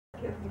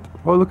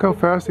Oh, look how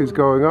fast he's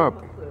going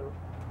up.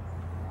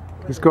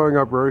 He's going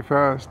up very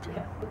fast.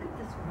 Yeah, look at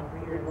this one over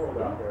here.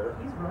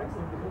 He's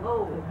rising.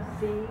 Oh,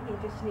 see, he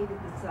just needed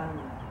the sun.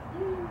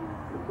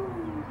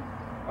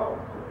 Oh,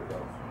 there we go.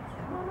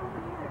 Come on over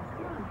here.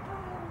 Come on.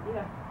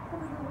 Yeah.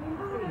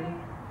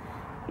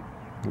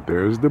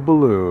 There's the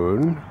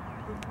balloon.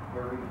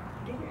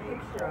 Get a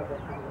picture of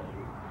it.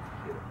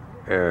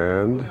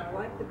 And I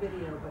like the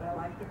video, but I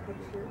like the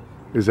picture.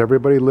 is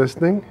everybody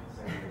listening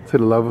to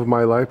the love of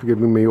my life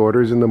giving me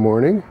orders in the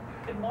morning?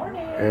 Good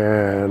morning.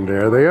 And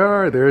there they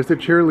are. There's the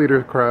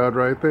cheerleader crowd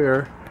right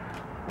there.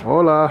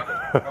 Hola.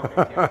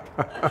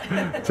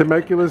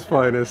 Temecula's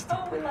finest.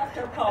 Oh, we left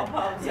our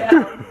pom-poms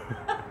out.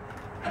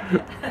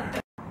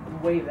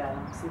 Wave at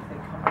them, see if they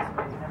come this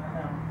way. You never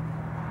know.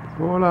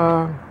 Hola.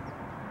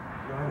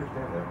 No, I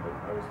understand that, but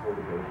I was told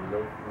that there would be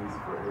no fees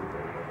for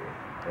everything.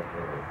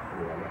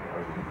 Anyway, I'm not going to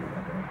argue with you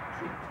about that.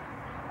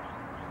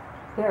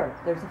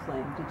 There's a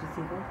flame. Did you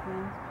see that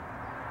flame?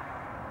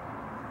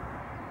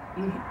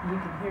 You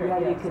can hear it. Yeah,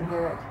 you can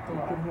hear it. You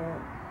can hear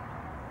it.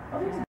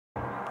 Oh,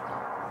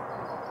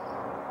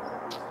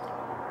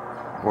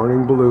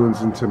 Morning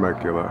balloons in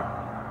Temecula.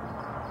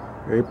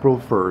 April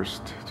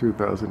 1st,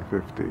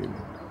 2015.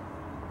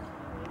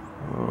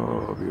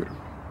 Oh, beautiful.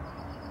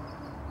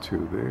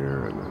 Two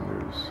there, and then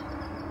there's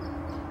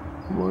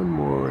one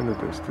more in the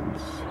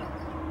distance.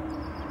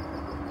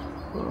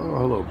 Oh,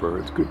 hello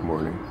birds. Good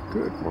morning.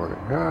 Good morning.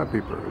 Happy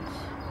birds.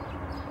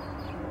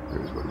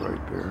 There's one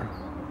right there.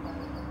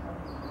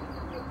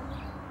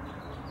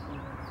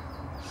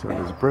 Sun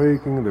is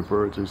breaking, the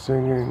birds are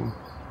singing.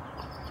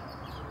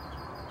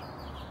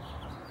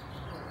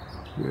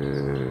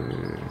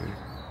 Yay.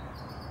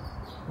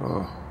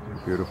 Oh,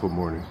 a beautiful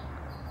morning.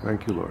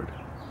 Thank you, Lord.